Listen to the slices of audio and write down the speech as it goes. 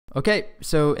Okay,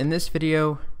 so in this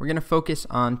video, we're going to focus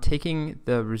on taking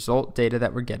the result data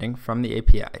that we're getting from the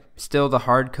API, still the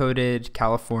hard-coded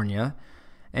California,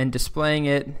 and displaying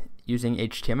it using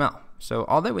HTML. So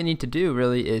all that we need to do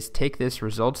really is take this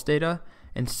results data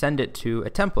and send it to a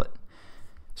template.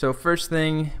 So first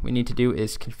thing we need to do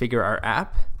is configure our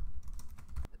app.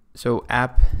 So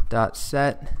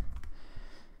app.set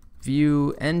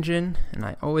view engine, and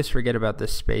I always forget about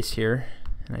this space here,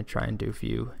 and I try and do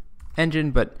view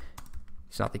engine, but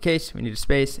it's not the case. We need a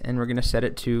space, and we're going to set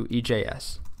it to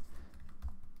EJS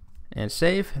and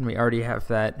save, and we already have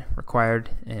that required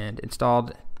and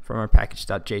installed from our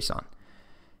package.json.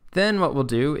 Then what we'll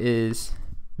do is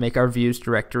make our views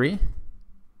directory.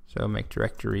 So make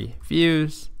directory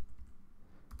views.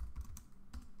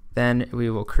 Then we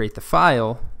will create the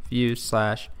file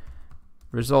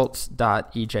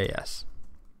views/results.ejs.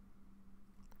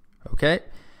 Okay,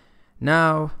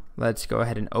 now let's go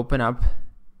ahead and open up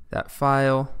that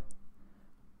file,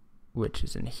 which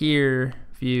is in here,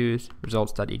 views,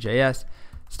 results.ejs.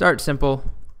 Start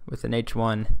simple with an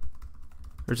h1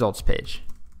 results page.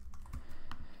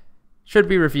 Should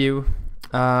be review.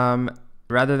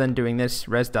 Rather than doing this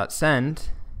res.send,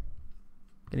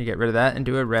 I'm going to get rid of that and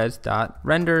do a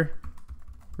res.render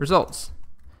results.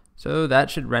 So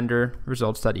that should render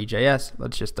results.ejs.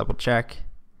 Let's just double check.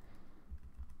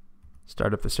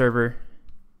 Start up the server.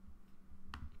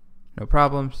 No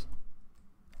problems.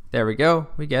 There we go.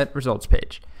 We get results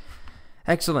page.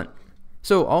 Excellent.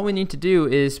 So all we need to do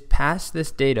is pass this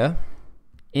data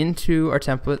into our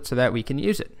template so that we can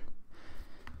use it.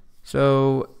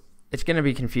 So it's going to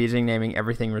be confusing naming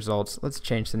everything results. Let's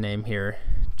change the name here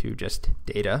to just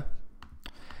data.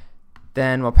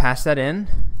 Then we'll pass that in.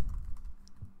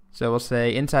 So we'll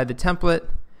say inside the template,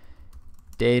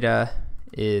 data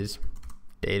is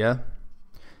data.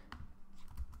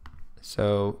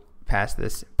 So pass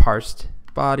this parsed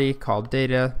body called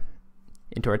data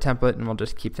into our template, and we'll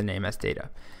just keep the name as data.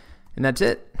 And that's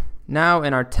it. Now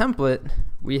in our template,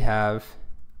 we have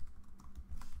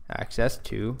access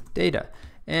to data.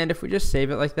 And if we just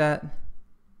save it like that,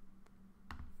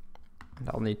 and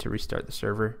I'll need to restart the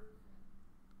server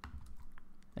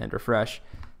and refresh,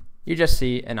 you just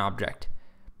see an object.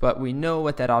 But we know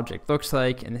what that object looks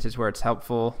like, and this is where it's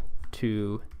helpful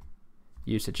to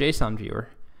use a JSON viewer.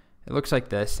 It looks like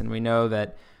this, and we know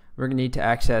that we're going to need to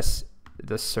access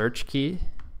the search key,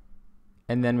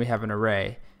 and then we have an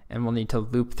array, and we'll need to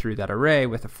loop through that array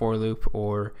with a for loop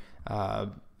or a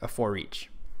for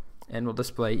each, and we'll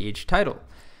display each title.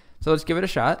 So let's give it a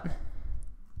shot.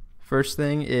 First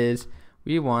thing is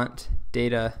we want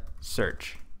data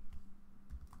search,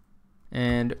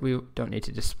 and we don't need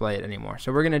to display it anymore.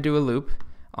 So we're going to do a loop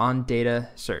on data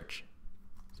search.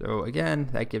 So again,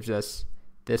 that gives us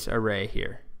this array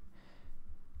here.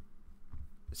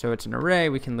 So it's an array,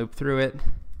 we can loop through it.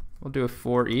 We'll do a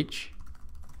for each,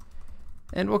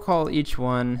 and we'll call each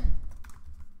one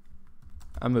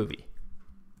a movie.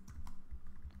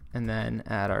 And then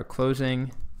add our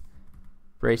closing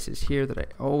braces here that I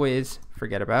always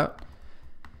forget about.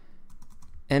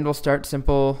 And we'll start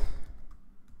simple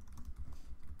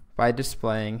by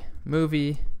displaying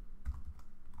movie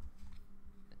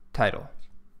title.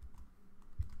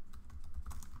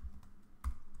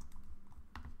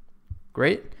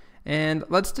 Great. And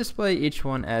let's display each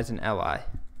one as an li.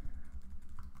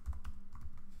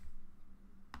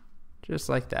 Just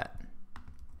like that.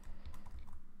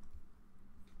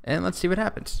 And let's see what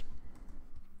happens.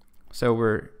 So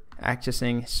we're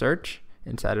accessing search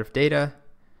inside of data,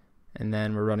 and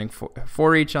then we're running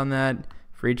for each on that,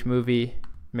 for each movie,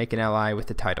 make an li with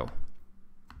the title.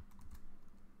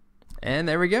 And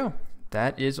there we go.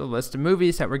 That is a list of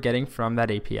movies that we're getting from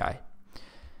that API.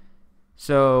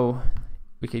 So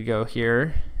we could go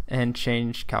here and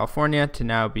change California to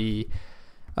now be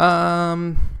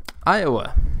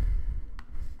Iowa.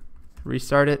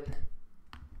 Restart it.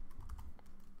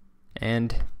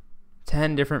 And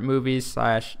 10 different movies /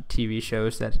 TV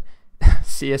shows that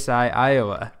CSI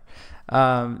Iowa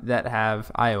that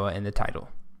have Iowa in the title.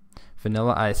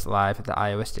 Vanilla Ice live at the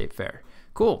Iowa State Fair.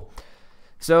 Cool.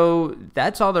 So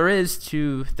that's all there is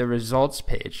to the results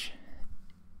page.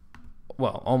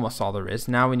 Well, almost all there is.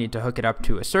 Now we need to hook it up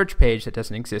to a search page that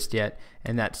doesn't exist yet,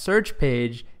 and that search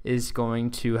page is going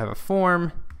to have a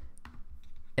form,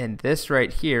 and this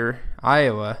right here,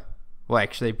 Iowa, will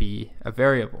actually be a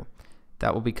variable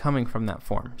that will be coming from that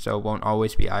form. So it won't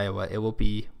always be Iowa, it will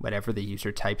be whatever the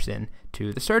user types in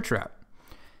to the search route.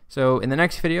 So in the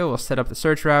next video, we'll set up the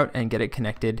search route and get it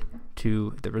connected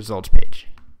to the results page.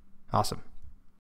 Awesome.